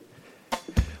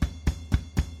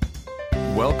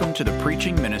welcome to the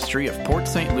preaching ministry of Port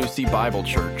St. Lucie Bible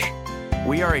Church.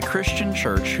 We are a Christian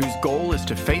church whose goal is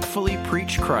to faithfully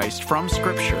preach Christ from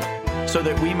Scripture so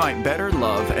that we might better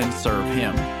love and serve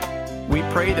Him. We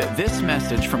pray that this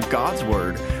message from God's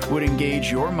Word would engage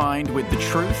your mind with the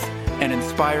truth and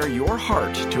inspire your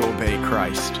heart to obey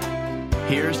Christ.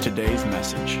 Here's today's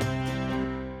message.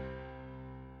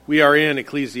 We are in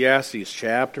Ecclesiastes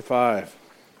chapter 5.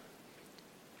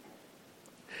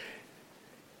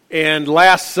 And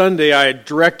last Sunday I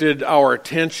directed our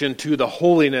attention to the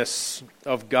holiness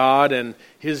of God and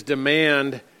His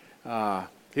demand,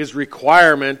 His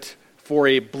requirement for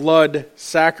a blood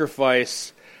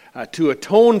sacrifice to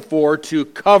atone for, to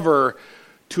cover,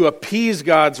 to appease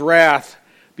God's wrath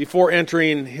before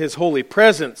entering His holy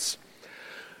presence.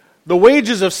 The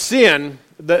wages of sin,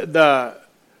 the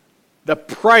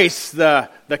price, the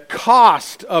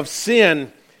cost of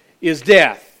sin is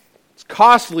death. It's a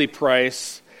costly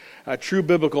price. True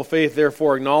biblical faith,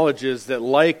 therefore, acknowledges that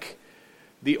like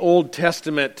the Old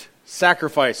Testament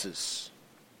sacrifices,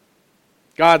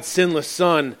 God's sinless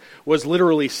Son was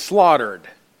literally slaughtered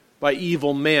by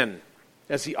evil men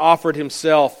as He offered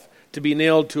Himself to be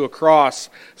nailed to a cross,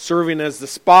 serving as the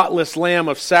spotless lamb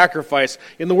of sacrifice.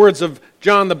 In the words of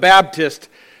John the Baptist,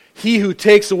 He who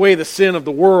takes away the sin of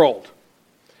the world.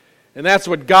 And that's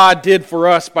what God did for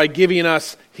us by giving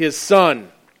us His Son.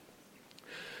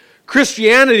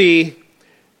 Christianity,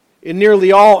 in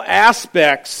nearly all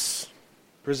aspects,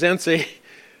 presents a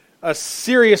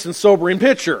serious and sobering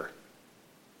picture.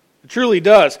 It truly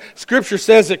does. Scripture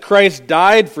says that Christ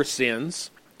died for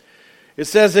sins. It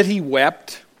says that He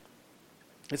wept.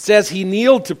 It says He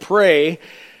kneeled to pray.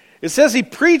 It says He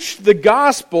preached the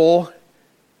gospel.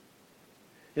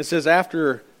 It says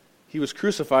after He was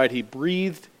crucified, He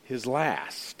breathed His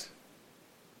last.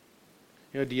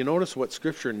 Do you notice what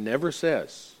Scripture never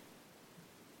says?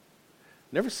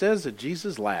 Never says that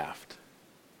Jesus laughed.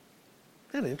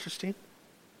 Isn't that interesting?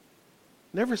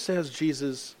 Never says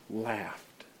Jesus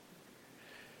laughed.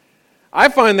 I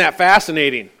find that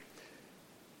fascinating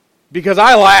because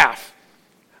I laugh.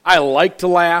 I like to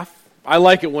laugh. I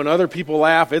like it when other people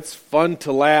laugh. It's fun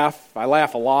to laugh. I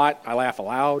laugh a lot. I laugh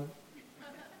aloud.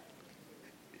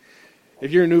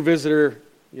 If you're a new visitor,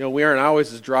 we aren't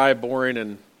always as dry,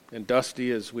 boring, and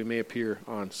dusty as we may appear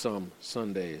on some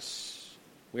Sundays.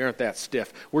 We aren't that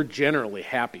stiff. We're generally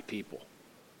happy people.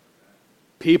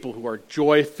 People who are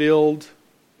joy-filled,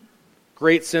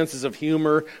 great senses of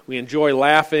humor. We enjoy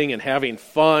laughing and having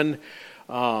fun.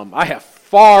 I have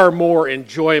far more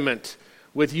enjoyment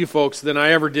with you folks than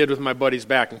I ever did with my buddies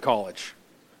back in college.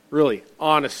 Really,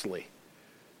 honestly.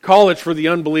 College for the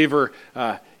unbeliever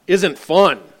isn't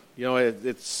fun.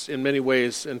 It's in many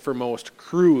ways and for most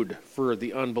crude for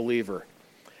the unbeliever.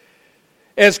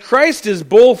 As Christ is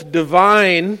both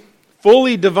divine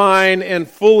and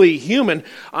fully human,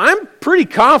 I'm pretty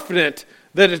confident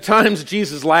that at times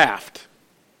Jesus laughed.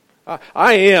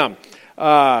 I am.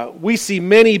 We see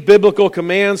many biblical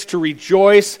commands to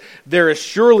rejoice. There is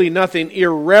surely nothing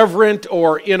irreverent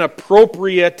or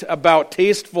inappropriate about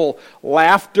tasteful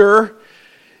laughter.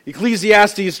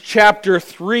 Ecclesiastes chapter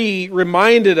 3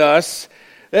 reminded us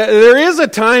that there is a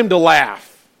time to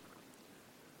laugh.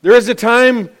 There is a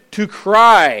time to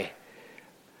cry.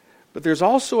 But there's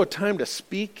also a time to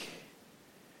speak,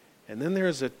 and then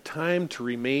there's a time to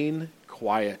remain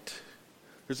quiet.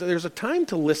 There's a time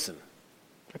to listen.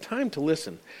 A time to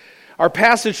listen. Our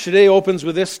passage today opens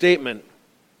with this statement: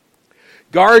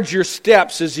 guard your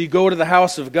steps as you go to the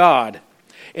house of God,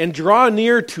 and draw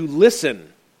near to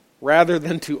listen rather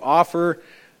than to offer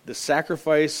the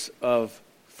sacrifice of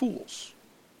fools.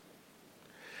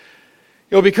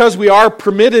 Because we are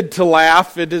permitted to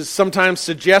laugh, it is sometimes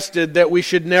suggested that we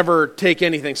should never take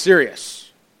anything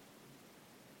serious.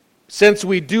 Since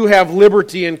we do have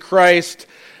liberty in Christ,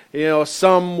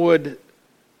 some would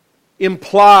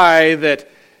imply that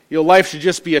life should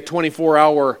just be a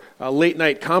 24-hour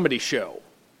late-night comedy show.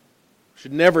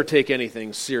 Should never take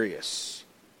anything serious.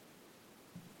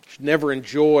 Should never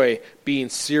enjoy being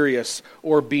serious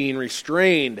or being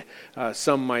restrained,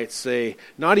 some might say.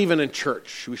 Not even in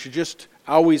church. We should just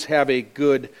always have a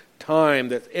good time.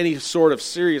 That any sort of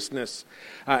seriousness,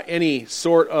 any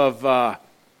sort of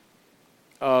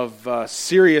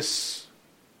serious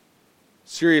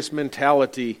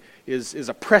mentality is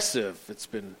oppressive, it's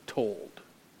been told.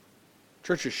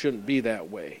 Churches shouldn't be that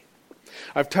way.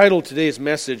 I've titled today's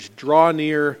message, Draw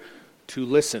Near to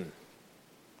Listen.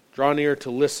 Draw near to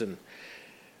listen.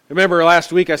 Remember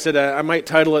last week I said I might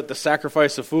title it The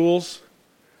Sacrifice of Fools?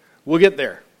 We'll get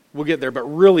there. But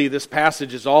really this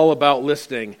passage is all about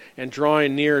listening and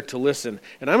drawing near to listen.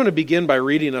 And I'm going to begin by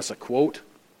reading us a quote.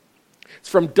 It's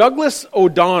from Douglas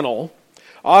O'Donnell,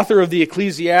 author of the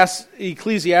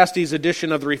Ecclesiastes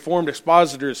edition of the Reformed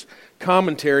Expositor's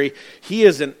Commentary. He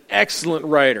is an excellent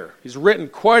writer. He's written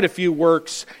quite a few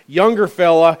works. Younger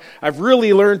fella. I've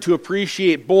really learned to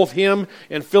appreciate both him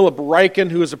and Philip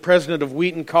Ryken, who is the president of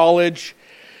Wheaton College.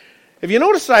 Have you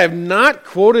noticed I have not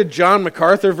quoted John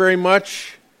MacArthur very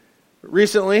much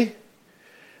recently?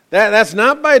 That's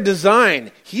not by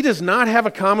design. He does not have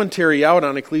a commentary out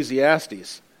on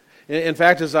Ecclesiastes. In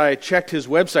fact, as I checked his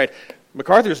website,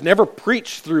 MacArthur's never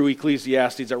preached through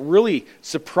Ecclesiastes. It really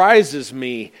surprises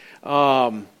me.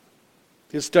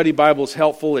 His study Bible is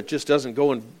helpful. It just doesn't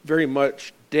go in very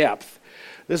much depth.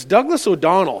 This Douglas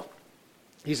O'Donnell,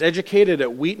 he's educated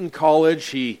at Wheaton College.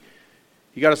 He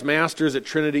got his master's at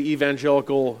Trinity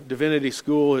Evangelical Divinity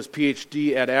School, his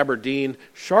PhD at Aberdeen.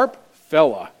 Sharp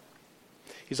fella.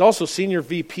 He's also senior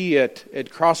VP at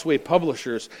Crossway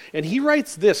Publishers. And he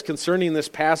writes this concerning this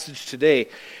passage today.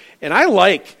 And I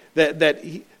like that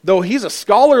though he's a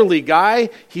scholarly guy,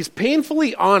 he's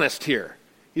painfully honest here.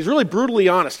 He's really brutally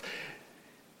honest.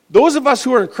 Those of us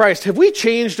who are in Christ, have we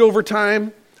changed over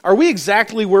time? Are we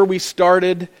exactly where we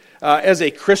started as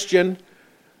a Christian?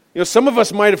 You know, some of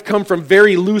us might have come from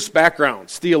very loose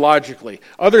backgrounds theologically.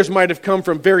 Others might have come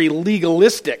from very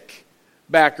legalistic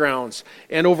backgrounds.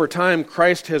 And over time,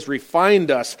 Christ has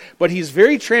refined us. But he's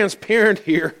very transparent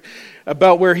here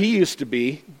about where he used to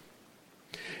be.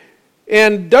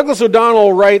 And Douglas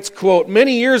O'Donnell writes, quote,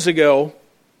 "Many years ago,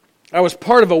 I was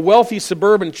part of a wealthy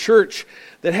suburban church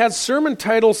that had sermon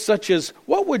titles such as,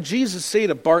 'What Would Jesus Say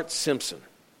to Bart Simpson?'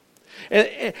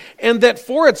 And that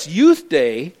for its youth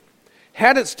day,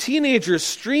 had its teenagers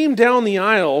stream down the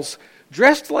aisles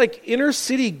dressed like inner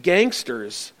city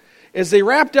gangsters as they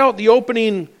rapped out the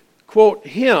opening, quote,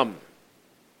 hymn.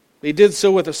 They did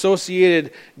so with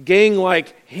associated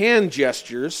gang-like hand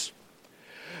gestures.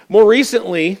 More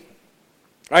recently,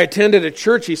 I attended a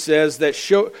church," he says, that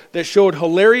showed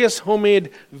hilarious homemade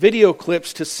video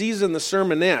clips to season the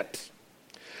sermonette.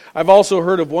 I've also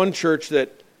heard of one church that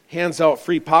hands out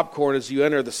free popcorn as you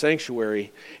enter the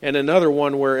sanctuary, and another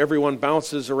one where everyone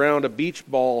bounces around a beach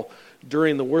ball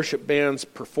during the worship band's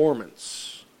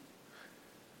performance.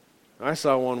 I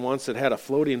saw one once that had a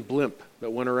floating blimp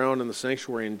that went around in the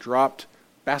sanctuary and dropped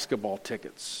basketball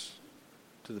tickets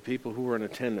to the people who were in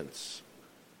attendance.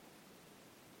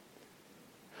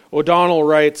 O'Donnell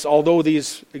writes, although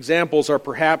these examples are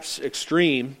perhaps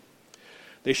extreme,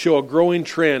 they show a growing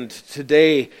trend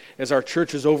today as our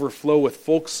churches overflow with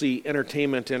folksy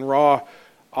entertainment and raw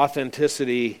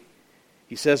authenticity.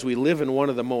 He says we live in one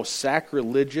of the most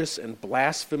sacrilegious and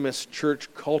blasphemous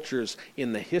church cultures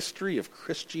in the history of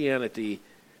Christianity.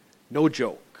 No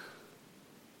joke.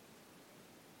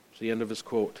 It's the end of his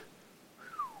quote.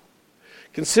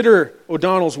 Consider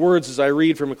O'Donnell's words as I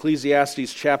read from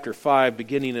Ecclesiastes chapter 5,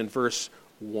 beginning in verse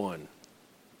 1.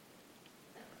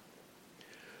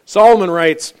 Solomon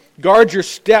writes, "Guard your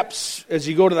steps as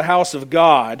you go to the house of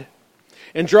God,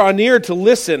 and draw near to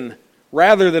listen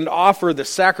rather than offer the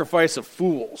sacrifice of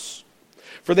fools.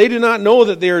 For they do not know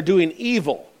that they are doing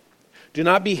evil. Do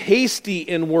not be hasty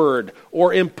in word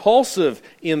or impulsive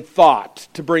in thought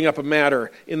to bring up a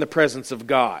matter in the presence of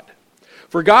God.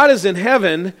 For God is in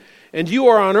heaven, and you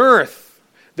are on earth.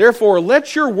 Therefore,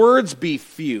 let your words be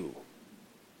few.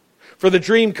 For the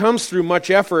dream comes through much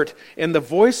effort, and the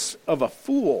voice of a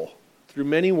fool through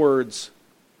many words.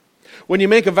 When you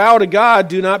make a vow to God,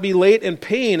 do not be late in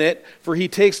paying it, for he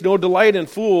takes no delight in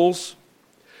fools.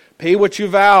 Pay what you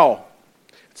vow.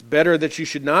 It's better that you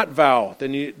should not vow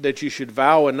than that you should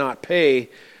vow and not pay.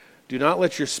 Do not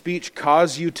let your speech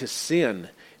cause you to sin,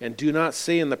 and do not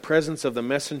say in the presence of the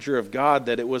messenger of God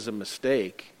that it was a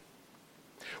mistake.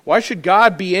 Why should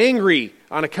God be angry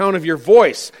on account of your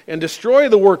voice and destroy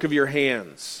the work of your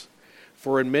hands?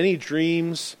 For in many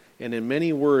dreams and in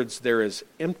many words there is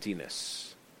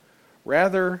emptiness.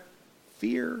 Rather,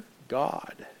 fear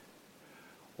God."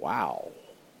 Wow.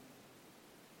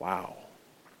 Wow.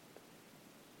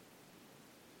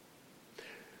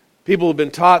 People have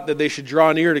been taught that they should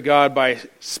draw near to God by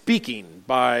speaking,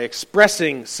 by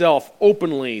expressing self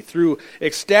openly, through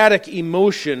ecstatic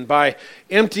emotion, by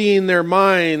emptying their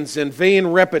minds in vain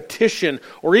repetition,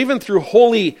 or even through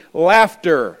holy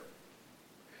laughter.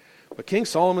 But King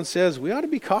Solomon says we ought to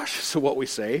be cautious of what we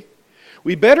say.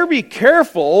 We better be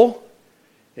careful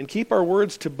and keep our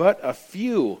words to but a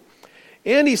few.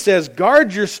 And he says,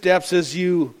 guard your steps as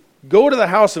you go to the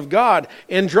house of God,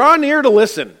 and draw near to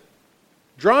listen.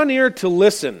 Draw near to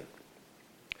listen.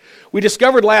 We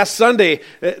discovered last Sunday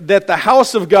that the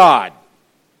house of God,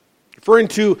 referring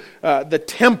to the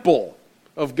temple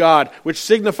of God, which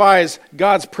signifies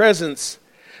God's presence,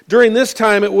 During this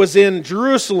time, it was in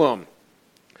Jerusalem.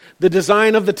 The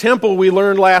design of the temple, we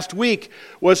learned last week,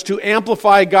 was to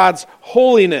amplify God's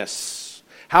holiness,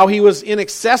 how he was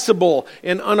inaccessible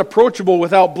and unapproachable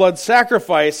without blood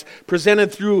sacrifice,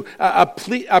 presented through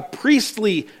a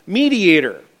priestly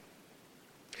mediator.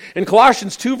 And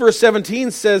Colossians 2 verse 17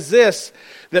 says this,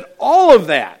 that all of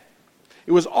that,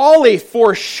 it was all a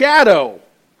foreshadow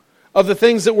of the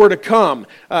things that were to come.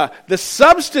 The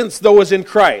substance, though, was in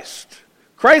Christ.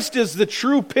 Christ is the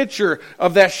true picture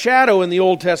of that shadow in the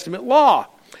Old Testament law.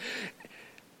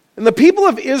 And the people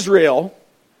of Israel,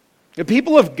 the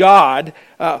people of God,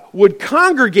 would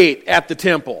congregate at the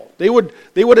temple. They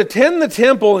would attend the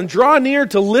temple and draw near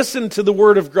to listen to the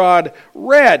Word of God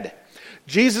read.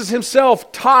 Jesus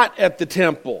himself taught at the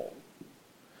temple.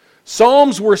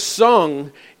 Psalms were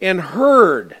sung and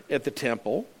heard at the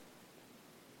temple.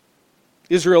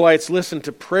 Israelites listened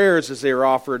to prayers as they were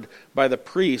offered by the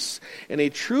priests. And a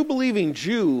true believing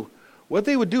Jew, what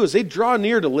they would do is they'd draw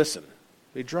near to listen.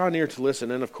 They'd draw near to listen.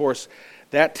 And of course,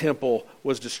 that temple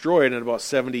was destroyed in about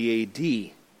 70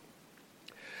 A.D.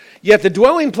 Yet the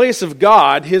dwelling place of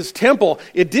God, his temple,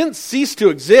 it didn't cease to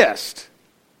exist.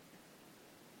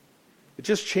 It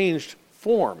just changed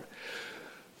form.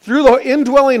 Through the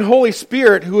indwelling Holy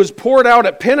Spirit who was poured out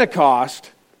at Pentecost,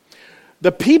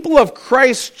 the people of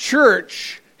Christ's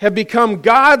church have become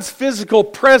God's physical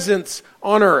presence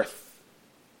on earth.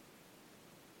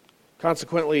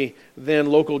 Consequently, then,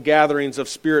 local gatherings of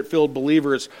Spirit-filled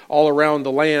believers all around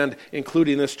the land,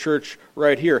 including this church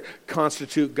right here,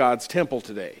 constitute God's temple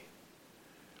today.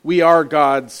 We are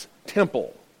God's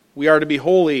temple. We are to be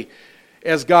holy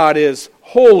as God is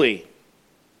holy.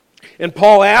 And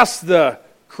Paul asks the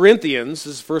Corinthians,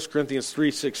 this is 1 Corinthians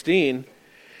 3:16,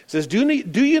 says, do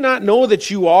you not know that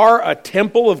you are a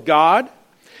temple of God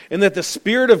and that the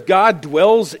Spirit of God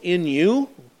dwells in you?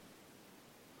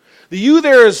 The you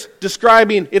there is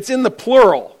describing, it's in the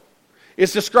plural.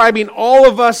 It's describing all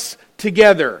of us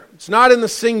together. It's not in the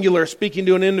singular, speaking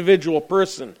to an individual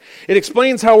person. It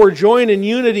explains how we're joined in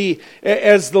unity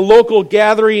as the local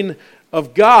gathering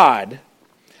of God.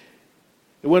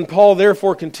 When Paul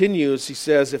therefore continues, he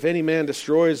says, if any man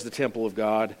destroys the temple of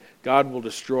God, God will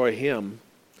destroy him.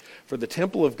 For the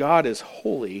temple of God is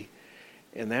holy,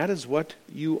 and that is what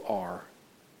you are.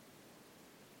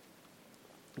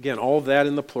 Again, all of that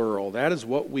in the plural. That is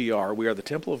what we are. We are the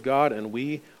temple of God, and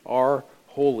we are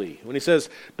holy. When he says,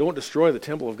 don't destroy the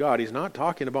temple of God, he's not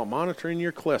talking about monitoring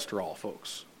your cholesterol,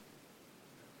 folks.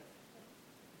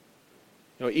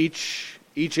 You know, each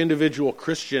individual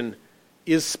Christian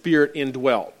is Spirit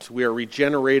indwelt. We are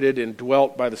regenerated and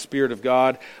dwelt by the Spirit of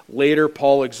God. Later,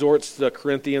 Paul exhorts the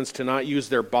Corinthians to not use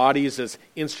their bodies as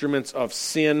instruments of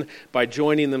sin by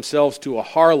joining themselves to a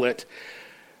harlot.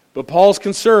 But Paul's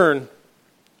concern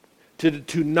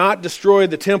to not destroy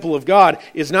the temple of God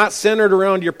is not centered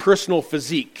around your personal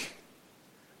physique,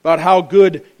 about how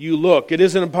good you look. It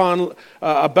isn't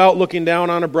about looking down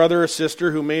on a brother or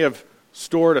sister who may have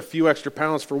stored a few extra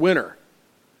pounds for winter.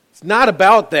 It's not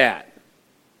about that.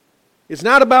 It's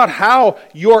not about how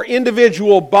your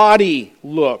individual body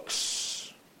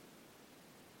looks.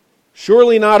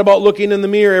 Surely not about looking in the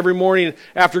mirror every morning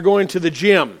after going to the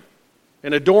gym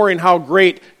and adoring how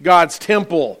great God's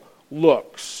temple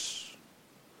looks.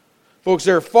 Folks,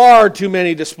 there are far too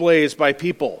many displays by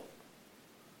people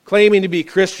claiming to be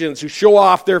Christians who show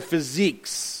off their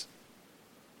physiques,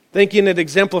 thinking it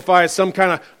exemplifies some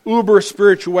kind of uber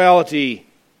spirituality,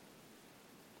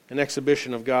 an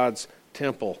exhibition of God's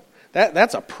temple.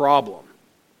 That's a problem.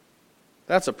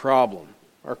 That's a problem.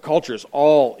 Our culture is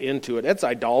all into it. That's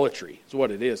idolatry, is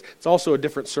what it is. It's also a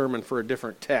different sermon for a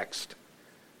different text.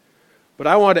 But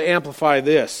I want to amplify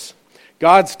this.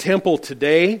 God's temple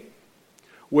today,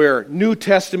 where New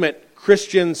Testament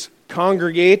Christians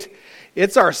congregate,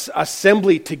 it's our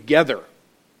assembly together.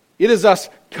 It is us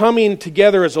coming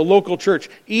together as a local church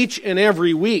each and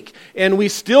every week, and we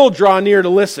still draw near to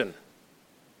listen.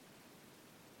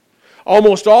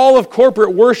 Almost all of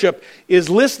corporate worship is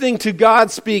listening to God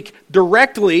speak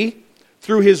directly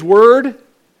through His Word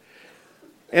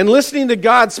and listening to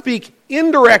God speak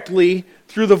indirectly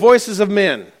through the voices of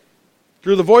men,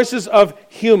 through the voices of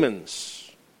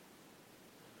humans.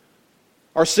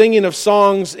 Our singing of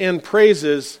songs and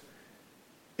praises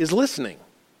is listening.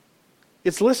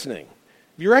 It's listening.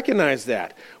 You recognize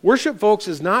that. Worship, folks,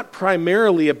 is not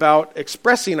primarily about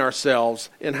expressing ourselves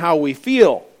and how we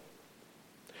feel.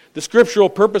 The scriptural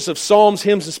purpose of psalms,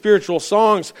 hymns, and spiritual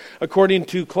songs, according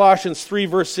to Colossians 3,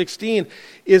 verse 16,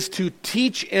 is to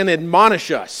teach and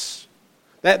admonish us.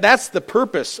 That's the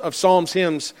purpose of psalms,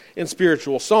 hymns, and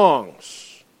spiritual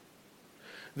songs.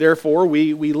 Therefore,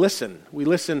 we listen. We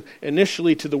listen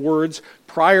initially to the words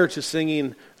prior to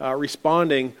singing,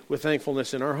 responding with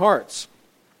thankfulness in our hearts.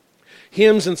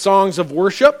 Hymns and songs of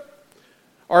worship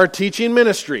are a teaching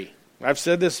ministry. I've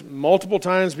said this multiple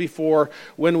times before.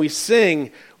 When we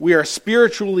sing, we are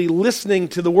spiritually listening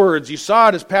to the words. You saw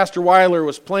it as Pastor Weiler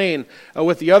was playing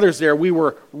with the others there. We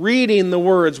were reading the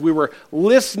words. We were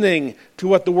listening to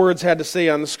what the words had to say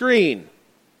on the screen.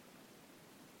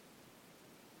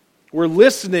 We're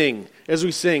listening as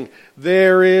we sing,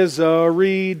 "There is a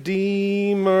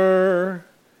Redeemer,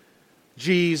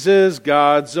 Jesus,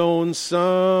 God's own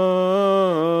Son,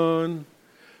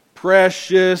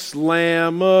 precious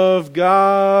Lamb of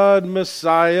God,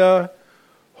 Messiah,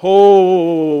 Holy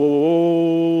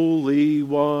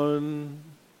One."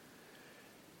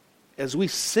 As we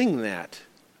sing that,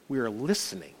 we are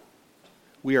listening.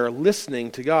 We are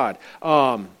listening to God.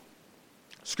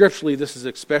 Scripturally, this is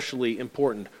especially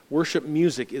important. Worship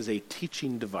music is a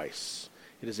teaching device.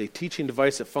 It is a teaching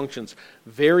device that functions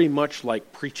very much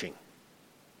like preaching.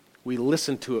 We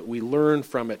listen to it. We learn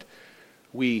from it.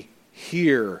 We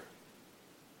hear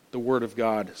the Word of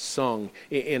God sung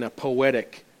in a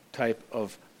poetic type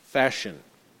of fashion.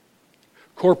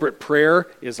 Corporate prayer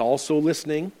is also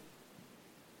listening.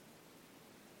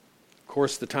 Of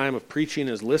course, the time of preaching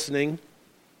is listening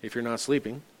if you're not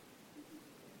sleeping.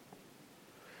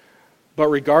 But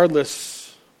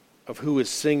regardless of who is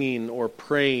singing or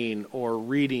praying or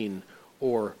reading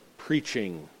or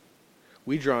preaching,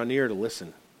 we draw near to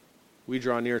listen. We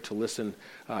draw near to listen,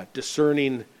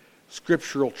 discerning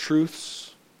scriptural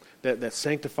truths that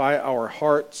sanctify our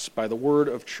hearts by the word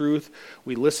of truth.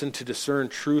 We listen to discern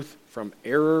truth from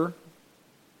error.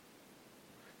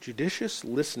 Judicious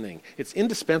listening. It's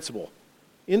indispensable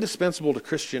to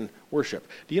Christian worship.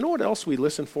 Do you know what else we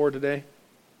listen for today?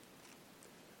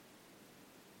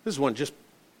 This one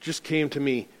just came to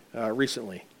me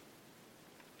recently.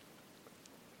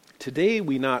 Today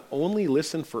we not only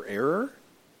listen for error,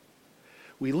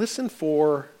 we listen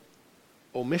for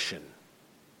omission.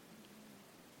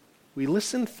 We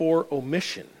listen for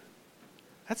omission.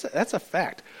 That's a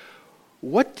fact.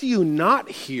 What do you not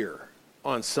hear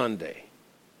on Sunday?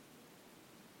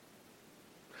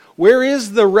 Where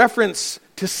is the reference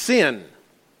to sin?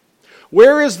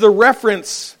 Where is the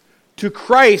reference to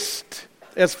Christ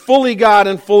as fully God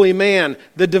and fully man,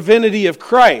 the divinity of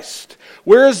Christ?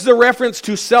 Where is the reference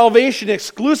to salvation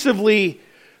exclusively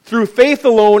through faith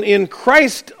alone in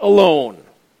Christ alone?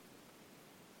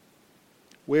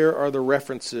 Where are the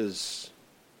references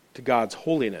to God's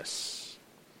holiness?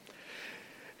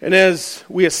 And as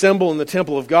we assemble in the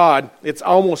temple of God, it's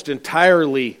almost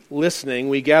entirely listening.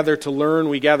 We gather to learn,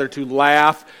 we gather to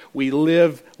laugh, we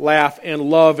live, laugh, and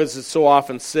love, as is so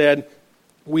often said.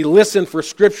 We listen for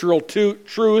scriptural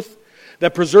truth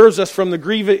that preserves us from the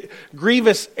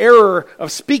grievous error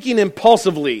of speaking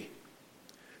impulsively,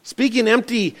 speaking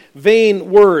empty,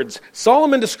 vain words.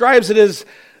 Solomon describes it as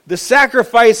the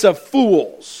sacrifice of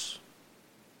fools.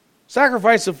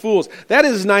 Sacrifice of fools. That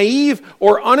is naive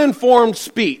or uninformed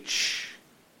speech.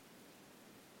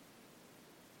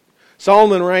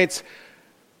 Solomon writes,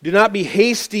 "Do not be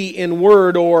hasty in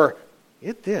word," or,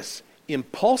 get this,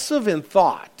 impulsive in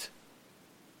thought,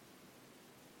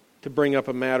 to bring up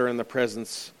a matter in the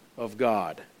presence of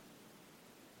God.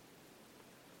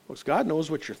 Folks, God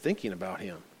knows what you're thinking about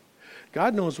Him.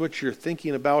 God knows what you're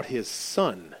thinking about His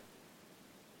Son.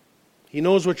 He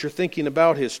knows what you're thinking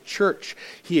about His church.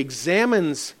 He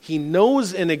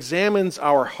knows and examines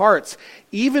our hearts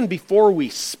even before we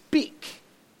speak.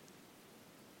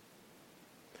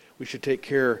 We should take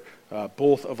care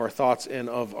both of our thoughts and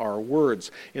of our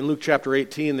words. In Luke chapter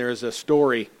 18, there is a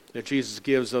story that Jesus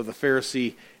gives of the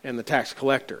Pharisee and the tax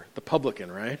collector, the publican,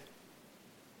 right?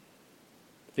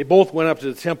 They both went up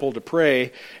to the temple to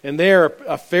pray, and there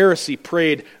a Pharisee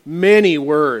prayed many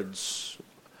words,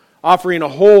 offering a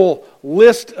whole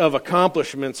list of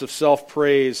accomplishments of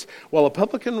self-praise, while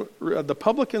the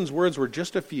publican's words were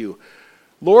just a few.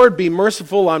 "Lord, be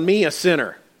merciful on me, a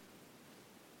sinner."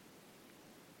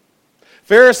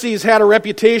 Pharisees had a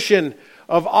reputation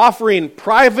of offering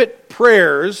private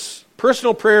prayers,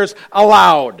 personal prayers,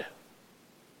 aloud.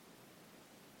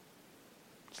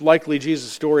 It's likely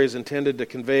Jesus' story is intended to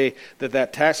convey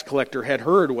that tax collector had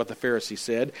heard what the Pharisee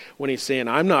said when he's saying,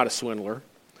 "I'm not a swindler.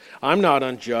 I'm not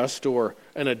unjust or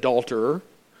an adulterer.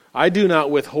 I do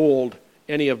not withhold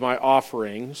any of my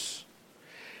offerings."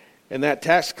 And that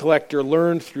tax collector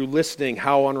learned through listening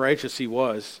how unrighteous he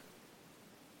was.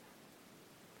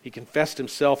 He confessed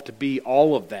himself to be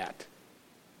all of that.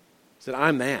 He said,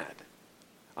 "I'm that.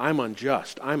 I'm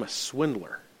unjust. I'm a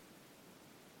swindler.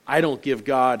 I don't give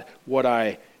God what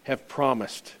I have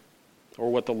promised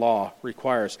or what the law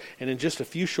requires. And in just a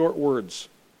few short words,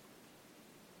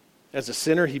 as a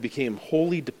sinner, he became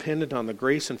wholly dependent on the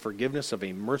grace and forgiveness of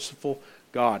a merciful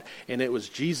God. And it was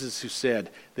Jesus who said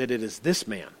that it is this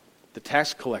man, the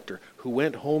tax collector, who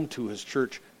went home to his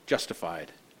church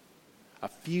justified. A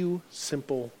few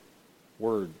simple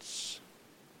words.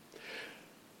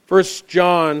 1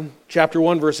 John chapter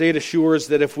 1, verse 8 assures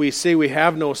that if we say we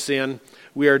have no sin,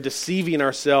 we are deceiving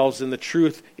ourselves and the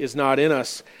truth is not in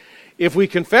us. If we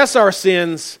confess our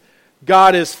sins,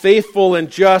 God is faithful and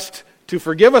just to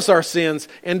forgive us our sins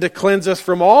and to cleanse us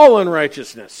from all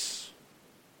unrighteousness.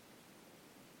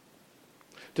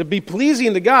 To be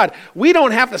pleasing to God, we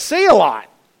don't have to say a lot.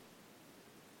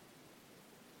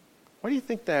 Why do you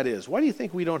think that is? Why do you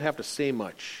think we don't have to say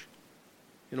much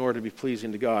in order to be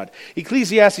pleasing to God?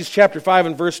 Ecclesiastes chapter 5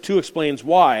 and verse 2 explains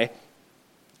why.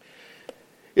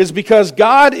 It's because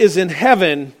God is in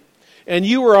heaven and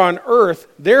you are on earth,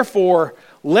 therefore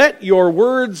let your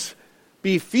words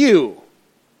be few.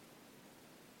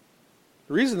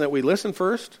 The reason that we listen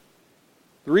first,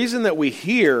 the reason that we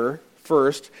hear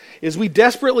first, is we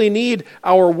desperately need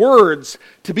our words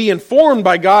to be informed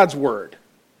by God's word.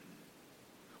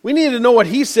 We need to know what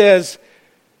He says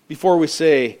before we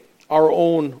say our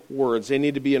own words. They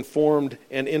need to be informed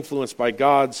and influenced by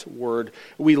God's word.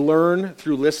 We learn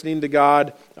through listening to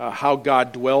God how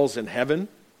God dwells in heaven.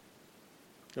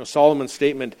 Solomon's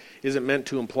statement isn't meant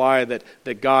to imply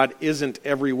that God isn't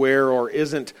everywhere or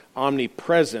isn't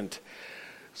omnipresent.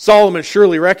 Solomon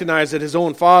surely recognized that his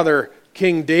own father,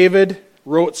 King David,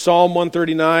 wrote Psalm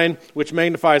 139, which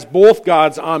magnifies both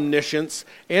God's omniscience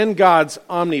and God's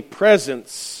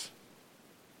omnipresence,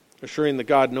 assuring that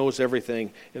God knows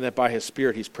everything and that by His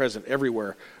Spirit He's present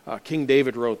everywhere. King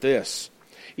David wrote this,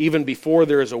 "Even before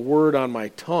there is a word on my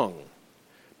tongue,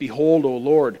 behold, O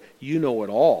Lord, you know it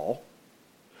all.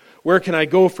 Where can I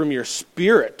go from your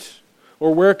Spirit?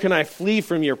 Or where can I flee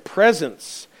from your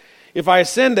presence? If I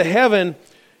ascend to heaven,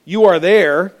 you are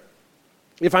there.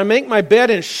 If I make my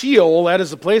bed in Sheol, that is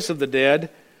the place of the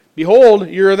dead, behold,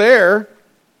 you're there.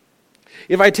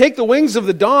 If I take the wings of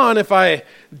the dawn, if I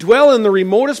dwell in the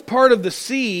remotest part of the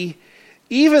sea,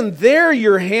 even there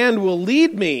your hand will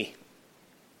lead me,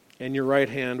 and your right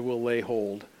hand will lay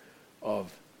hold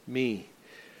of me."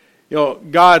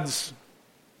 God's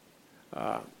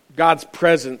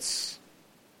presence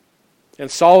and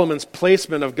Solomon's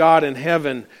placement of God in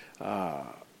heaven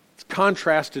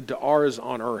contrasted to ours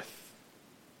on earth.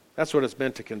 That's what it's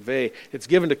meant to convey. It's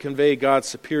given to convey God's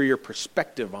superior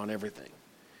perspective on everything.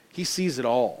 He sees it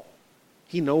all.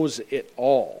 He knows it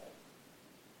all.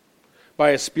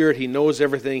 By His Spirit, He knows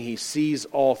everything. He sees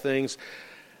all things.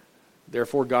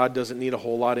 Therefore, God doesn't need a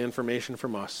whole lot of information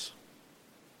from us.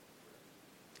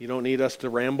 You don't need us to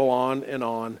ramble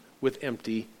on with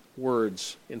empty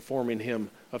words, informing Him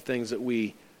of things that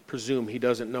we presume He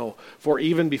doesn't know. For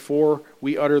even before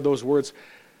we utter those words,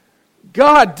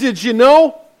 "God, did you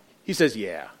know?" He says,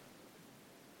 "Yeah.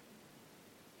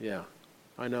 Yeah,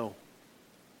 I know.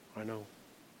 I know."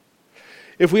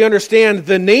 If we understand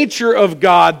the nature of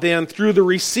God, then through the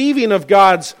receiving of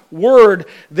God's word,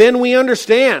 then we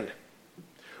understand.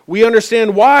 We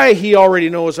understand why He already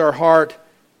knows our heart.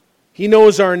 He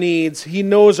knows our needs. He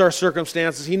knows our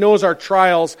circumstances. He knows our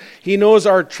trials. He knows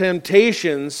our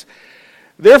temptations.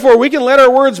 Therefore, we can let our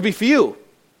words be few.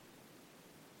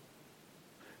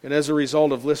 And as a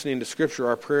result of listening to Scripture,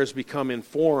 our prayers become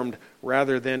informed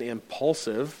rather than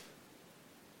impulsive,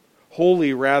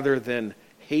 holy rather than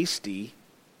hasty.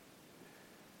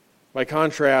 By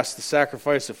contrast, the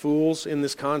sacrifice of fools in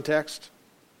this context,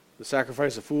 the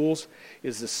sacrifice of fools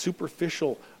is the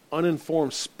superficial,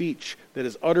 uninformed speech that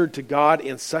is uttered to God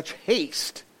in such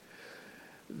haste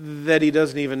that he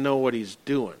doesn't even know what he's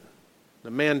doing.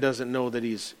 The man doesn't know that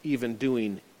he's even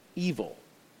doing evil.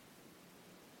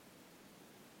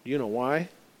 Do you know why?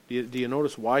 Do you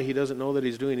notice why he doesn't know that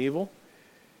he's doing evil?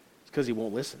 It's because he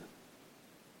won't listen.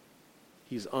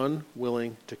 He's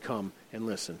unwilling to come and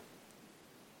listen.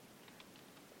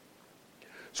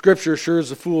 Scripture assures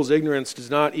the fool's ignorance does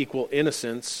not equal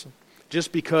innocence.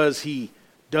 Just because he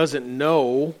doesn't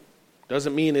know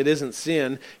doesn't mean it isn't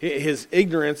sin. His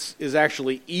ignorance is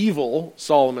actually evil,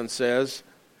 Solomon says.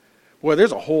 Boy,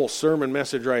 there's a whole sermon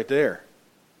message right there.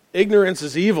 Ignorance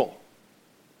is evil.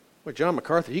 Well, John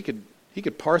MacArthur, he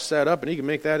could parse that up and he could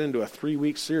make that into a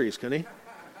 3-week series, couldn't he?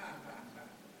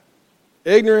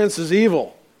 Ignorance is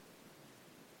evil.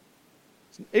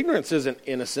 Ignorance isn't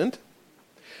innocent.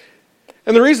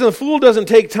 And the reason the fool doesn't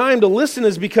take time to listen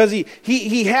is because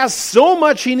he has so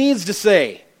much he needs to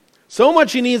say. So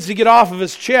much he needs to get off of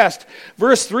his chest.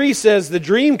 Verse 3 says, the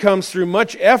dream comes through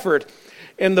much effort,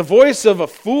 and the voice of a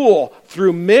fool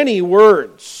through many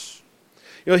words.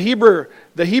 You know,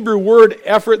 the Hebrew word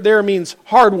effort there means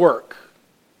hard work.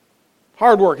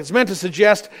 Hard work. It's meant to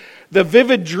suggest the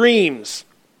vivid dreams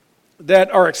that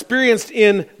are experienced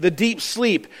in the deep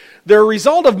sleep. They're a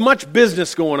result of much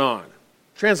business going on.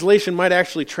 Translation might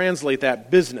actually translate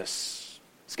that business.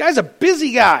 This guy's a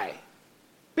busy guy.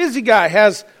 Busy guy,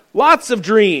 has lots of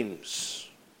dreams.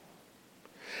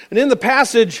 And in the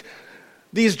passage,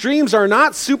 these dreams are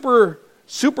not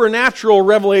supernatural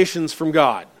revelations from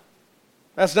God.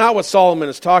 That's not what Solomon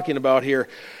is talking about here.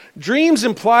 Dreams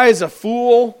implies a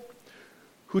fool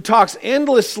who talks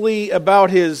endlessly about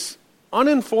his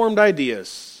uninformed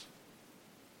ideas.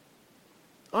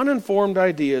 Uninformed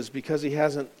ideas because he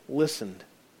hasn't listened.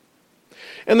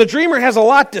 And the dreamer has a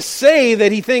lot to say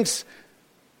that he thinks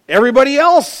everybody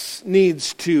else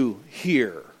needs to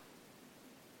hear.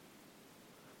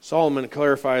 Solomon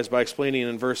clarifies by explaining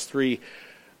in verse 3,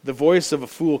 the voice of a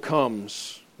fool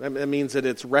comes. That means that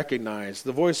it's recognized.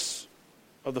 The voice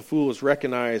of the fool is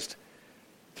recognized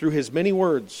through his many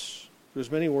words. Through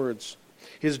his many words.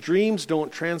 His dreams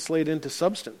don't translate into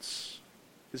substance.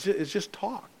 It's just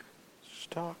talk. It's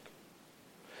just talk.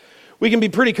 We can be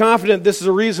pretty confident this is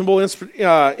a reasonable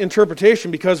interpretation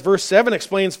because verse 7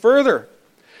 explains further.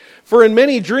 For in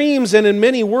many dreams and in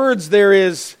many words there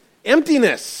is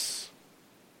emptiness.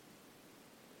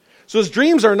 So his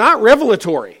dreams are not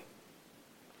revelatory.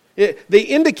 They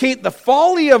indicate the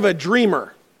folly of a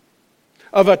dreamer,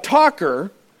 of a talker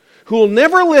who will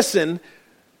never listen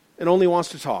and only wants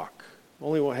to talk,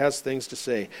 only has things to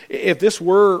say. If this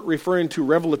were referring to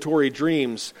revelatory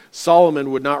dreams,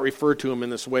 Solomon would not refer to them in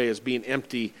this way as being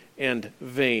empty and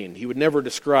vain. He would never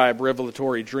describe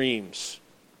revelatory dreams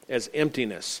as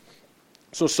emptiness.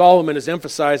 So Solomon is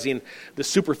emphasizing the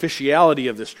superficiality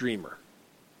of this dreamer.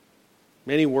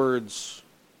 Many words,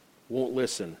 won't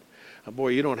listen. Boy,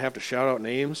 you don't have to shout out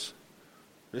names.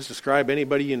 Just describe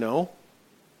anybody you know.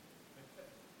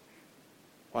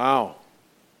 Wow.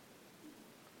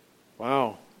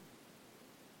 Wow.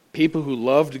 People who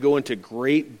love to go into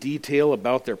great detail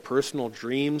about their personal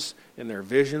dreams and their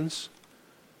visions.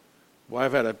 Well,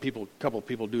 I've had a couple of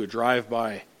people do a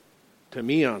drive-by to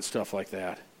me on stuff like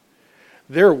that.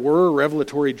 There were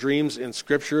revelatory dreams in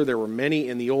Scripture. There were many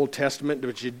in the Old Testament.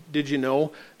 Did you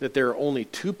know that there are only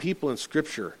 2 people in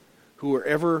Scripture who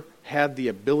ever had the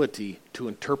ability to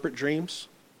interpret dreams?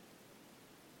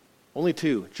 Only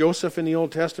 2. Joseph in the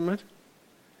Old Testament,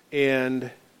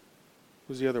 and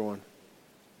who's the other one?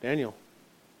 Daniel.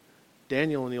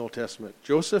 Daniel in the Old Testament.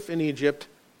 Joseph in Egypt,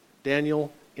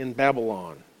 Daniel in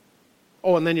Babylon.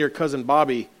 Oh, and then your cousin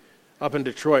Bobby up in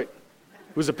Detroit,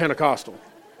 who's a Pentecostal.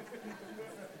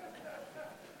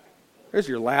 There's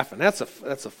your laughing. That's a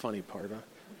funny part, huh?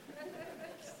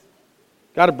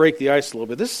 Got to break the ice a little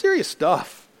bit. This is serious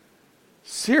stuff.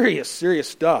 Serious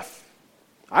stuff.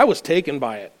 I was taken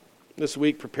by it this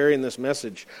week preparing this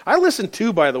message. I listen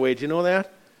too, by the way. Do you know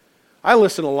that? I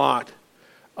listen a lot.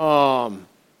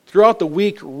 Throughout the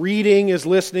week, reading is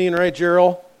listening, right,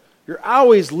 Gerald? You're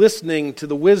always listening to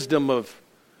the wisdom of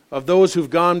those who've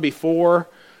gone before.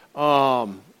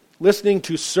 Listening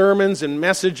to sermons and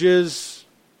messages.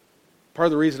 Part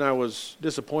of the reason I was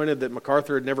disappointed that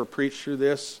MacArthur had never preached through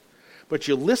this. But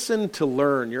you listen to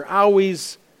learn. You're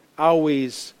always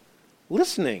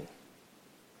listening.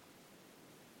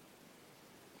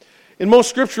 In most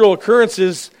scriptural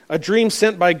occurrences, a dream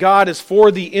sent by God is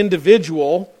for the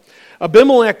individual.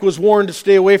 Abimelech was warned to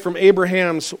stay away from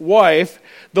Abraham's wife.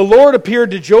 The Lord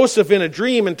appeared to Joseph in a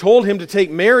dream and told him to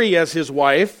take Mary as his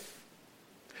wife.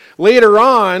 Later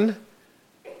on,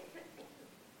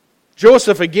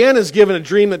 Joseph again is given a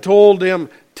dream that told him,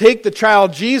 take the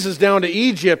child Jesus down to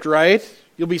Egypt, right?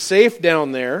 You'll be safe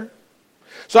down there.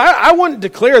 So I wouldn't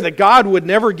declare that God would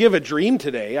never give a dream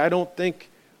today. I don't think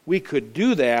we could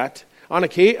do that. On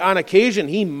occasion,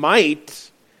 He might.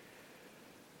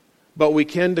 But we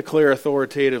can declare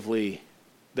authoritatively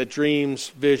that dreams,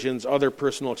 visions, other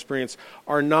personal experience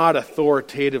are not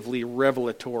authoritatively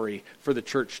revelatory for the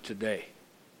church today.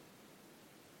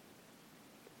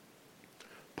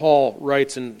 Paul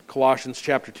writes in Colossians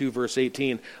chapter 2, verse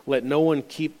 18, let no one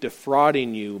keep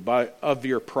defrauding you of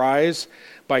your prize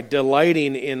by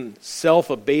delighting in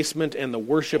self-abasement and the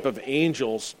worship of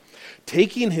angels,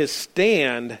 taking his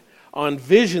stand on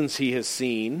visions he has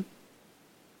seen,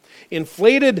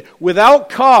 inflated without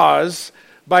cause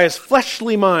by his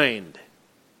fleshly mind.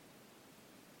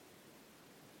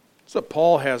 That's what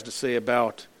Paul has to say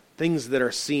about things that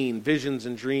are seen, visions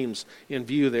and dreams in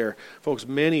view there. Folks,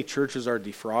 many churches are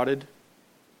defrauded.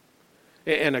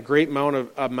 And a great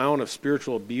amount of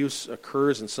spiritual abuse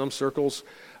occurs in some circles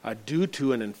due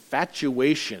to an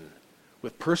infatuation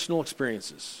with personal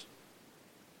experiences.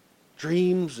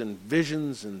 Dreams and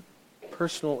visions and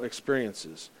personal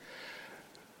experiences.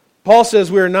 Paul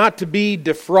says we are not to be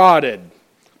defrauded.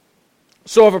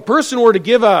 So if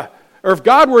if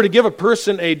God were to give a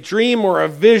person a dream or a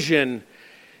vision,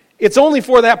 it's only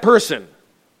for that person.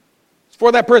 It's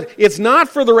for that person. It's not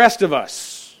for the rest of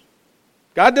us.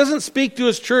 God doesn't speak to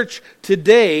His church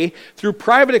today through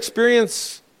private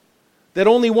experience that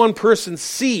only one person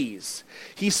sees.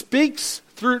 He speaks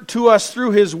to us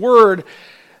through His Word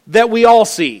that we all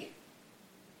see.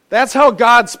 That's how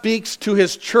God speaks to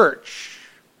His church,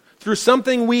 through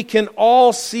something we can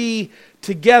all see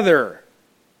together.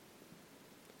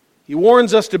 He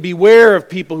warns us to beware of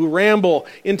people who ramble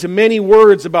into many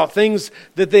words about things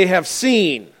that they have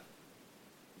seen.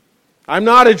 I'm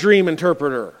not a dream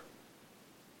interpreter.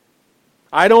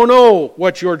 I don't know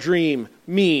what your dream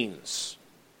means.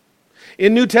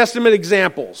 In New Testament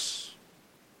examples,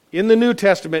 in the New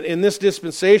Testament, in this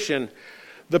dispensation,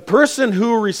 the person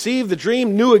who received the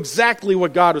dream knew exactly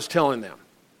what God was telling them.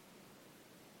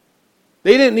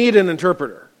 They didn't need an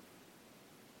interpreter.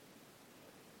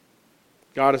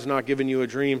 God has not given you a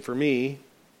dream for me.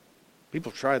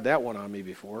 People tried that one on me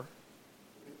before.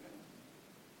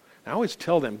 I always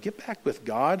tell them, get back with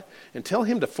God and tell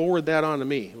Him to forward that on to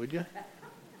me, would you?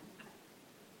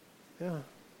 Yeah.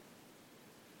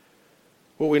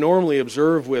 What we normally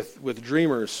observe with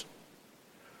dreamers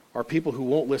are people who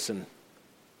won't listen.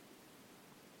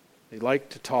 They like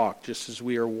to talk, just as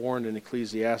we are warned in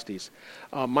Ecclesiastes.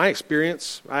 My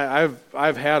experience,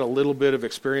 I've had a little bit of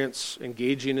experience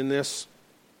engaging in this,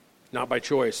 not by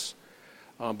choice,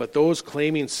 but those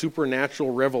claiming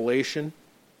supernatural revelation,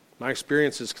 my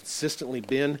experience has consistently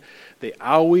been they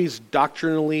always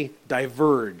doctrinally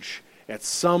diverge at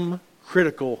some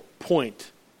critical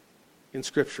point in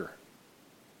Scripture.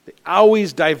 They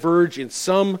always diverge in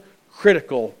some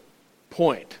critical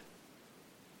point.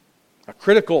 A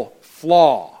critical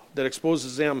flaw that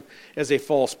exposes them as a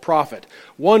false prophet.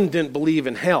 One didn't believe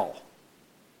in hell.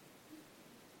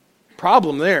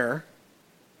 Problem there.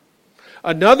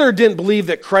 Another didn't believe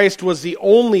that Christ was the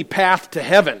only path to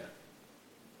heaven.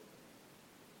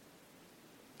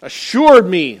 Assured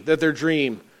me that their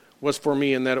dream was for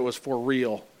me and that it was for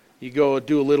real. You go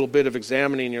do a little bit of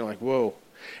examining and you're like, whoa.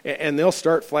 And they'll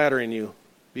start flattering you.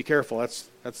 Be careful.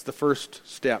 That's the first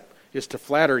step, is to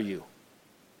flatter you,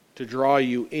 to draw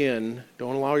you in.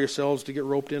 Don't allow yourselves to get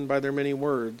roped in by their many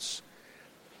words.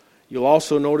 You'll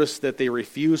also notice that they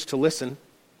refuse to listen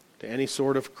to any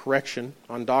sort of correction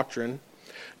on doctrine.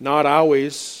 Not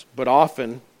always, but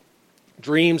often,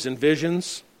 dreams and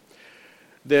visions.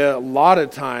 A lot of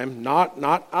time,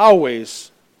 not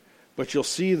always, but you'll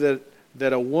see that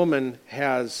a woman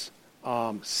has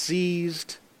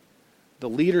seized the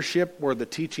leadership or the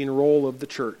teaching role of the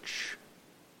church.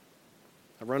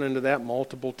 I've run into that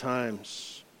multiple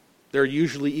times. They're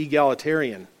usually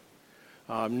egalitarian.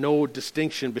 No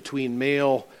distinction between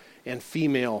male and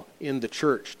female in the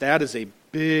church. That is a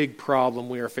big problem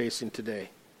we are facing today.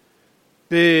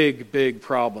 Big, big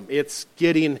problem. It's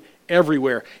getting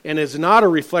everywhere. And it's not a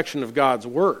reflection of God's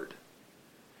Word.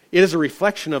 It is a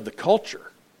reflection of the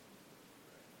culture.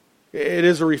 It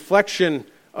is a reflection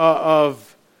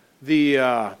of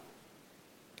the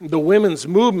women's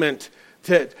movement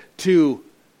to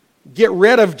get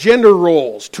rid of gender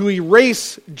roles, to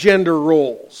erase gender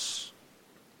roles.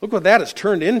 Look what that has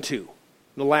turned into in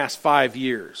the last 5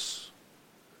 years.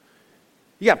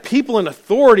 You got people in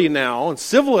authority now, and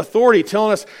civil authority,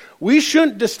 telling us we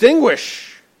shouldn't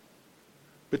distinguish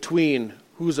between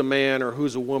who's a man or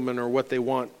who's a woman or what they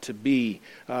want to be.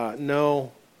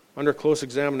 No, under close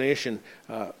examination,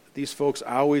 these folks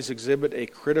always exhibit a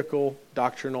critical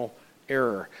doctrinal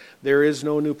error. There is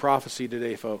no new prophecy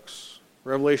today, folks.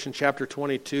 Revelation chapter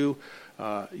 22,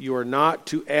 you are not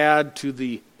to add to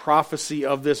the prophecy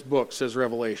of this book, says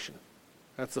Revelation.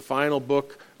 That's the final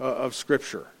book of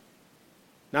Scripture.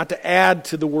 Not to add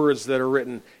to the words that are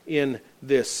written in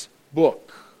this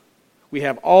book. We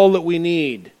have all that we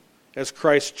need as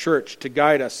Christ's church to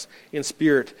guide us in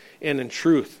spirit and in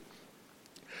truth.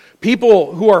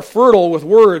 People who are fertile with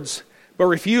words but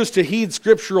refuse to heed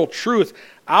scriptural truth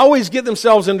always get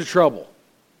themselves into trouble.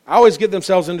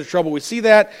 We see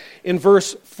that in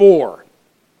verse 4.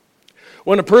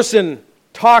 When a person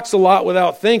talks a lot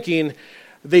without thinking,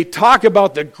 they talk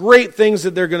about the great things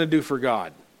that they're going to do for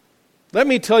God. Let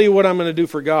me tell you what I'm going to do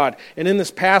for God. And in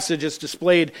this passage, it's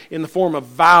displayed in the form of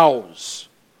vows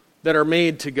that are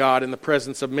made to God in the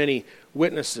presence of many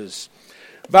witnesses.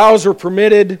 Vows are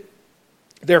permitted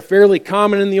They're fairly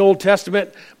common in the Old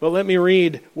Testament, but let me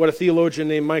read what a theologian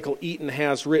named Michael Eaton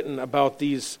has written about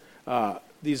these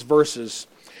verses.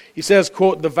 He says,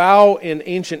 quote, "The vow in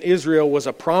ancient Israel was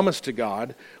a promise to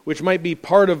God, which might be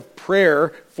part of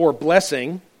prayer for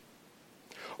blessing,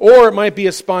 or it might be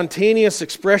a spontaneous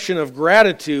expression of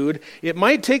gratitude. It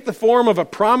might take the form of a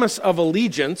promise of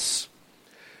allegiance.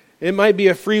 It might be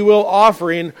a free will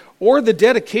offering, or the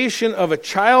dedication of a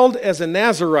child as a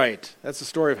Nazirite." That's the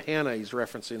story of Hannah he's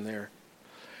referencing there.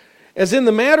 As in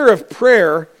the matter of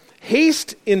prayer,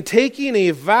 haste in taking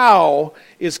a vow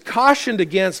is cautioned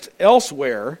against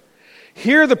elsewhere.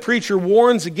 Here the preacher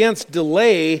warns against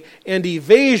delay and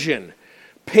evasion.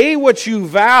 Pay what you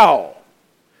vow.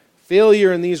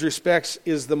 Failure in these respects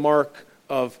is the mark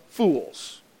of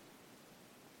fools.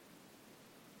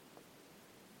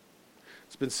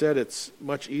 It's been said it's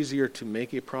much easier to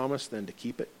make a promise than to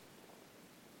keep it.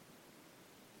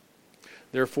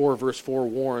 Therefore, verse 4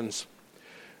 warns,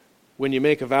 "When you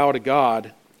make a vow to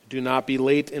God, do not be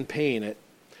late in paying it,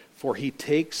 for he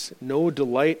takes no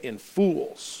delight in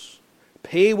fools.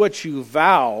 Pay what you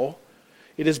vow.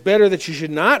 It is better that you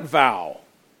should not vow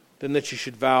than that you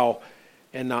should vow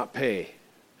and not pay."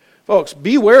 Folks,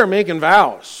 beware making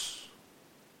vows.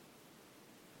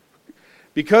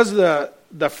 Because of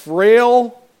the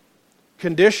frail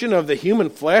condition of the human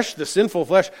flesh, the sinful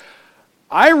flesh,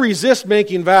 I resist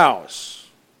making vows.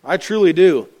 I truly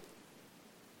do.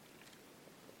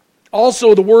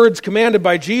 Also, the words commanded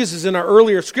by Jesus in our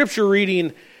earlier scripture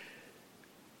reading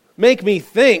make me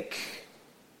think,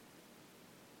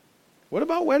 what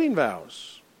about wedding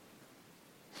vows?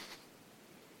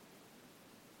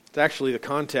 It's actually the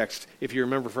context, if you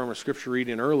remember from our scripture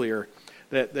reading earlier,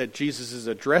 that Jesus is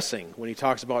addressing when he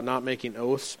talks about not making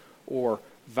oaths or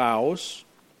vows.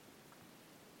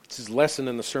 It's his lesson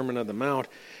in the Sermon on the Mount.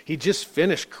 He just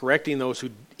finished correcting those who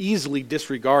easily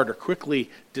disregard or quickly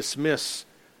dismiss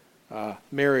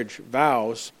marriage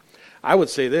vows. I would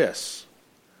say this.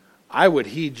 I would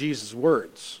heed Jesus'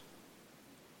 words.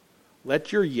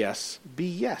 Let your yes be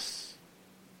yes.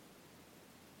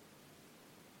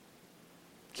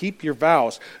 Keep your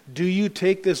vows. Do you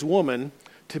take this woman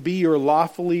to be your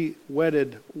lawfully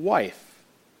wedded wife?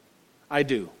 I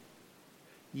do.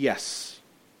 Yes.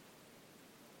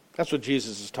 That's what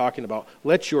Jesus is talking about.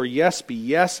 Let your yes be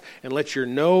yes, and let your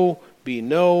no be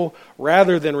no.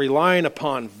 Rather than relying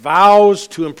upon vows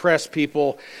to impress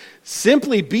people,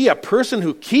 simply be a person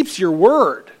who keeps your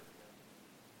word.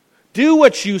 Do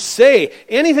what you say.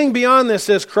 Anything beyond this,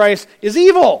 says Christ, is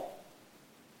evil.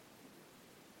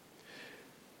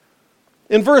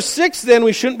 In verse 6, then,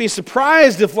 we shouldn't be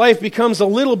surprised if life becomes a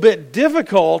little bit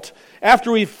difficult after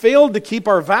we've failed to keep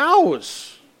our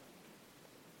vows.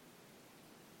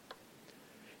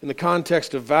 In the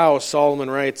context of vows, Solomon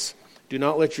writes, "Do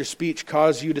not let your speech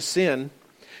cause you to sin,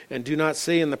 and do not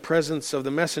say in the presence of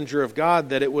the messenger of God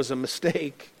that it was a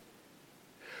mistake."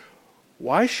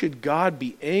 Why should God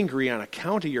be angry on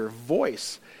account of your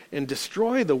voice and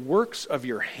destroy the works of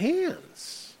your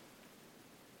hands?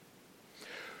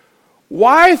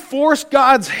 Why force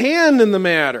God's hand in the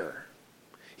matter?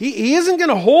 He isn't going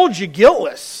to hold you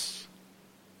guiltless.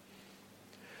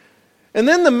 And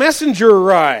then the messenger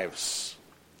arrives.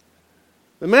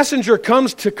 The messenger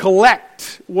comes to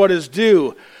collect what is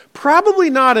due. Probably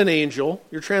not an angel.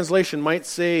 Your translation might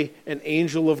say an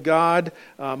angel of God.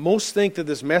 Most think that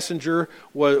this messenger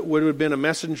would have been a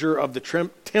messenger of the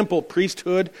temple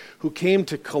priesthood who came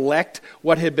to collect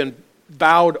what had been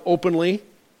vowed openly.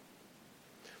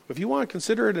 If you want to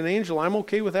consider it an angel, I'm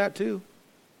okay with that too.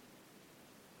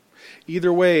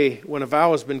 Either way, when a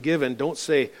vow has been given, don't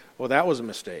say, "Oh, that was a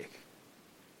mistake."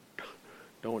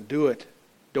 Don't do it.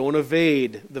 Don't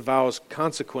evade the vow's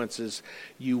consequences.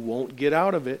 You won't get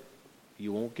out of it.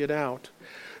 You won't get out.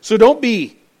 So don't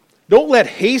let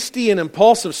hasty and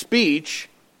impulsive speech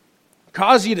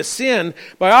cause you to sin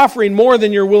by offering more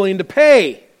than you're willing to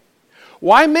pay.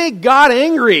 Why make God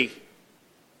angry?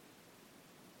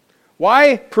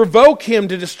 Why provoke him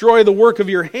to destroy the work of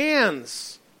your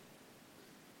hands?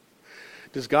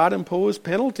 Does God impose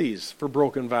penalties for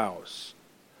broken vows?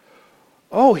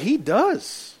 Oh, he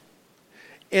does.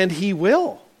 And he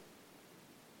will.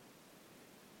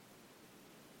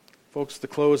 Folks, the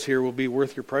close here will be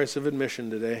worth your price of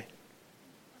admission today.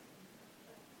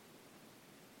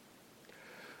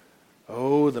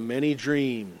 Oh, the many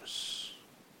dreams,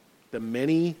 the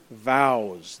many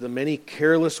vows, the many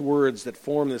careless words that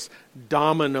form this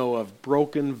domino of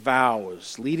broken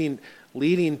vows, leading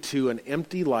to an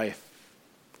empty life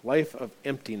of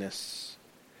emptiness.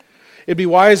 It'd be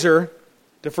wiser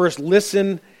to first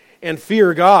listen and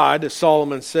fear God, as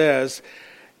Solomon says,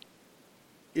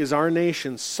 is our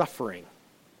nation suffering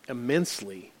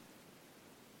immensely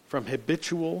from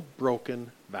habitual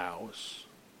broken vows.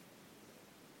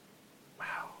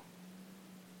 Wow.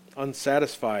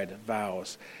 Unsatisfied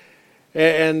vows.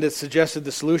 And it suggested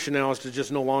the solution now is to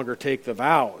just no longer take the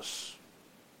vows.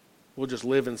 We'll just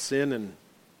live in sin and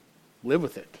live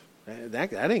with it.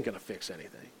 That ain't going to fix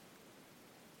anything.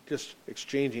 Just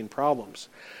exchanging problems.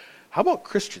 How about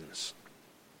Christians?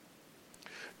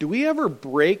 Do we ever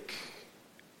break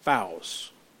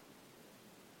vows?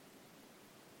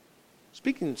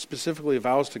 Speaking specifically of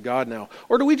vows to God now.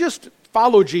 Or do we just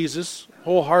follow Jesus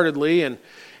wholeheartedly and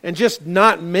just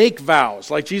not make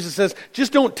vows? Like Jesus says,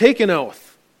 just don't take an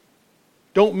oath.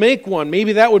 Don't make one.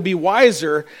 Maybe that would be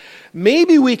wiser.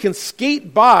 Maybe we can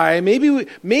skate by. Maybe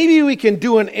we can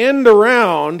do an end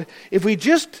around if we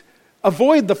just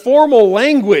avoid the formal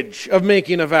language of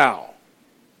making a vow.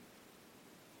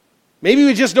 Maybe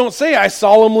we just don't say, I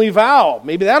solemnly vow.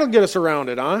 Maybe that'll get us around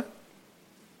it, huh?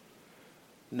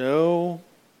 No.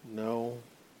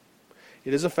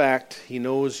 It is a fact. He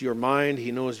knows your mind.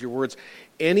 He knows your words.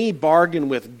 Any bargain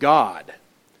with God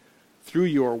through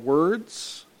your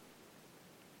words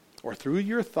or through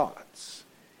your thoughts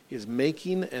is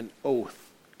making an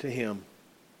oath to Him.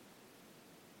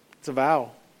 It's a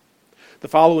vow. The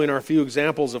following are a few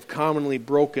examples of commonly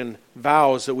broken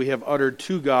vows that we have uttered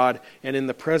to God and in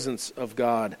the presence of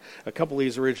God. A couple of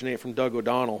these originate from Doug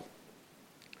O'Donnell.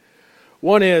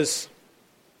 One is,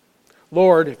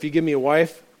 Lord, if you give me a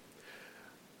wife,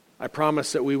 I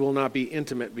promise that we will not be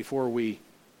intimate before we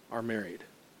are married.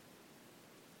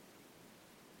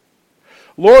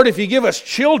 Lord, if you give us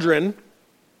children,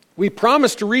 we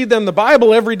promise to read them the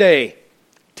Bible every day,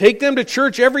 take them to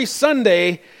church every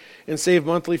Sunday, and save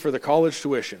monthly for the college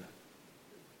tuition.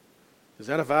 Is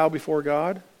that a vow before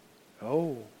God?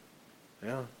 Oh,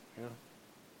 yeah.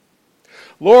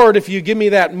 Lord, if you give me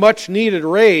that much needed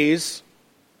raise,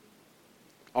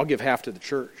 I'll give half to the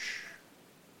church.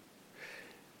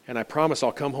 And I promise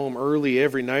I'll come home early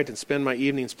every night and spend my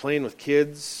evenings playing with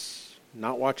kids,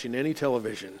 not watching any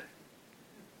television.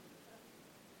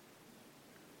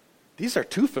 These are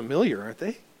too familiar, aren't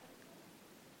they?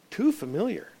 Too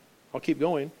familiar. I'll keep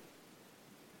going.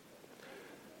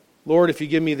 Lord, if you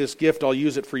give me this gift, I'll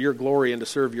use it for your glory and to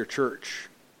serve your church.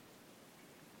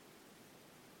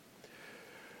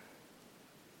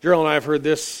 Gerald and I have heard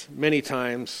this many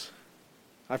times.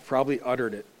 I've probably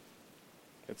uttered it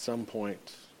at some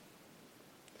point.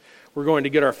 We're going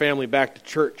to get our family back to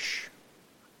church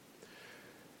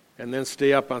and then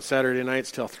stay up on Saturday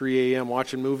nights till 3 a.m.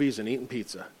 watching movies and eating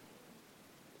pizza.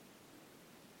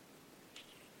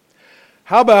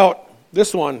 How about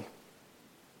this one?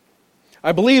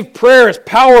 I believe prayer is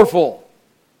powerful,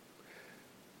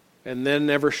 and then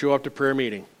never show up to prayer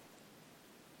meeting.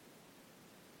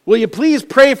 Will you please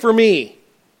pray for me?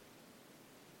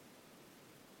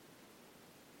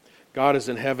 God is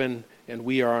in heaven and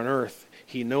we are on earth.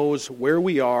 He knows where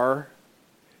we are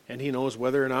and He knows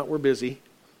whether or not we're busy.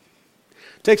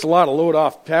 It takes a lot of load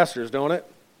off pastors, don't it?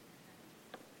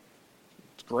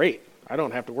 It's great. I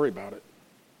don't have to worry about it.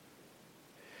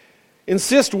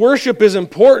 Insist worship is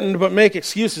important, but make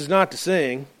excuses not to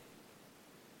sing.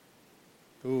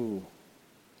 Ooh,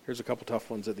 here's a couple tough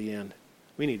ones at the end.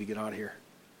 We need to get out of here.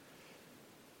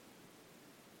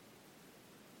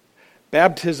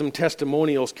 Baptism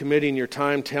testimonials, committing your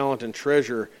time, talent, and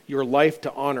treasure, your life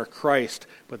to honor Christ,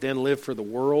 but then live for the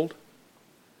world.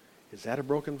 Is that a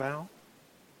broken vow?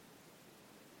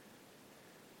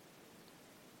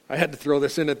 I had to throw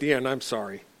this in at the end. I'm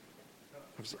sorry.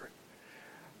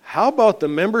 How about the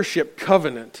membership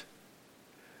covenant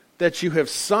that you have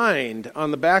signed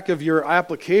on the back of your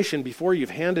application before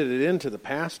you've handed it in to the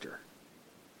pastor?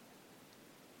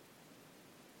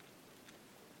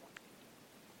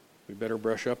 We better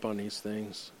brush up on these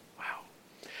things. Wow.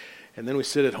 And then we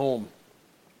sit at home.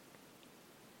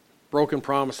 Broken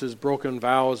promises, broken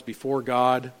vows before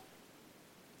God,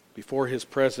 before His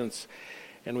presence,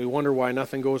 and we wonder why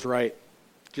nothing goes right.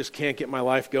 Just can't get my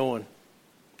life going.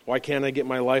 Why can't I get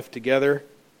my life together?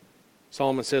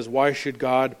 Solomon says, why should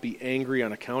God be angry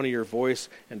on account of your voice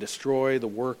and destroy the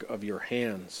work of your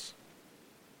hands?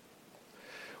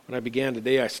 When I began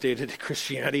today, I stated that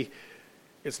Christianity,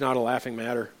 it's not a laughing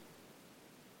matter.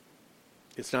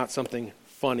 It's not something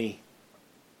funny.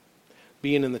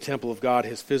 Being in the temple of God,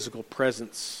 His physical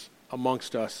presence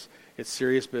amongst us, it's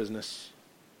serious business.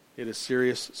 It is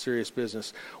serious, serious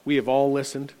business. We have all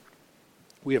listened.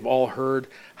 We have all heard.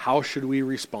 How should we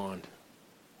respond?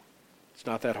 It's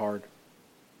not that hard.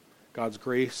 God's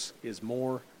grace is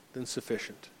more than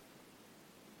sufficient.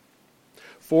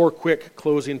 4 quick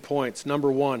closing points. Number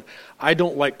 1, I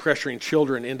don't like pressuring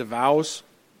children into vows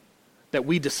that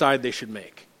we decide they should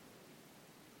make.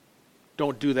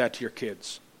 Don't do that to your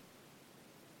kids.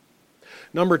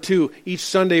 Number 2, each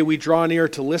Sunday we draw near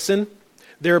to listen.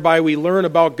 Thereby we learn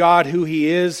about God, who He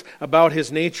is, about His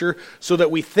nature, so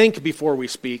that we think before we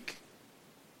speak.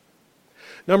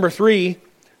 Number 3,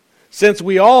 since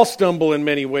we all stumble in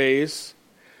many ways,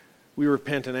 we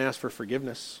repent and ask for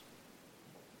forgiveness.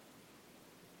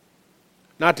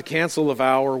 Not to cancel the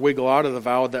vow or wiggle out of the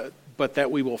vow, but that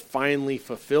we will finally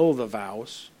fulfill the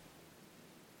vows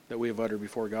that we have uttered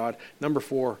before God. Number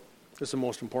 4, this is the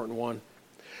most important one.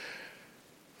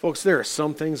 Folks, there are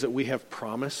some things that we have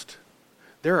promised.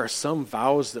 There are some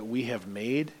vows that we have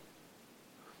made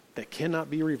that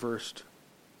cannot be reversed.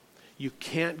 You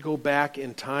can't go back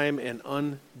in time and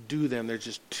undo them. There's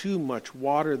just too much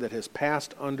water that has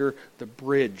passed under the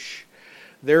bridge.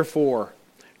 Therefore,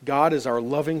 God is our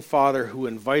loving Father who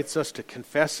invites us to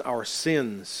confess our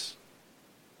sins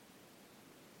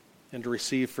and to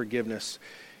receive forgiveness.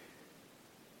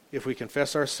 If we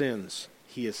confess our sins,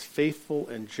 He is faithful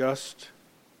and just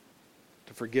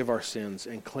to forgive our sins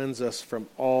and cleanse us from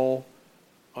all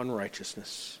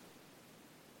unrighteousness.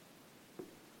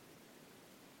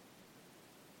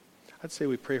 I'd say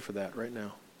we pray for that right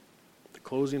now. The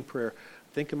closing prayer.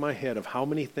 Think in my head of how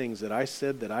many things that I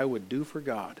said that I would do for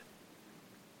God,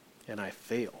 and I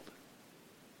failed.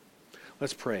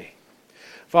 Let's pray.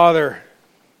 Father,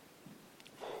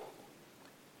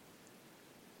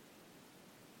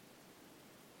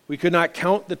 we could not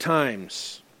count the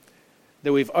times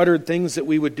that we've uttered things that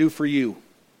we would do for you,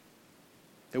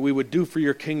 that we would do for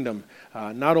your kingdom,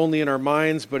 not only in our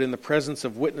minds, but in the presence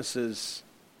of witnesses.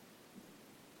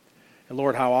 And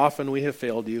Lord, how often we have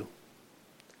failed you.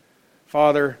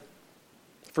 Father,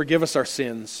 forgive us our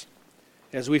sins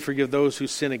as we forgive those who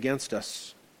sin against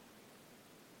us.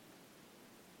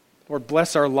 Lord,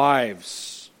 bless our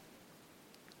lives.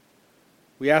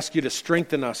 We ask you to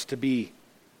strengthen us to be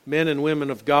men and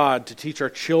women of God, to teach our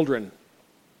children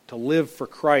to live for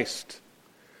Christ.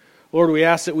 Lord, we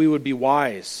ask that we would be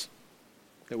wise,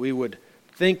 that we would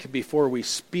think before we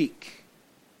speak.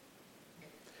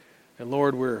 And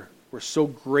Lord, we're so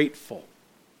grateful,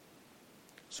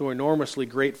 so enormously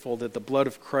grateful that the blood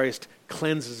of Christ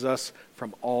cleanses us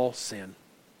from all sin.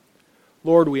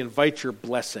 Lord, we invite your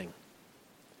blessing.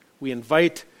 We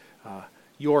invite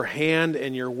your hand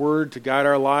and your word to guide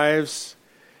our lives.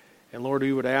 And Lord,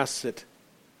 we would ask that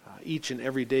each and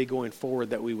every day going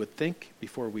forward that we would think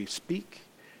before we speak,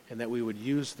 and that we would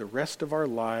use the rest of our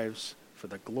lives for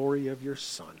the glory of your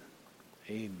Son.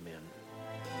 Amen.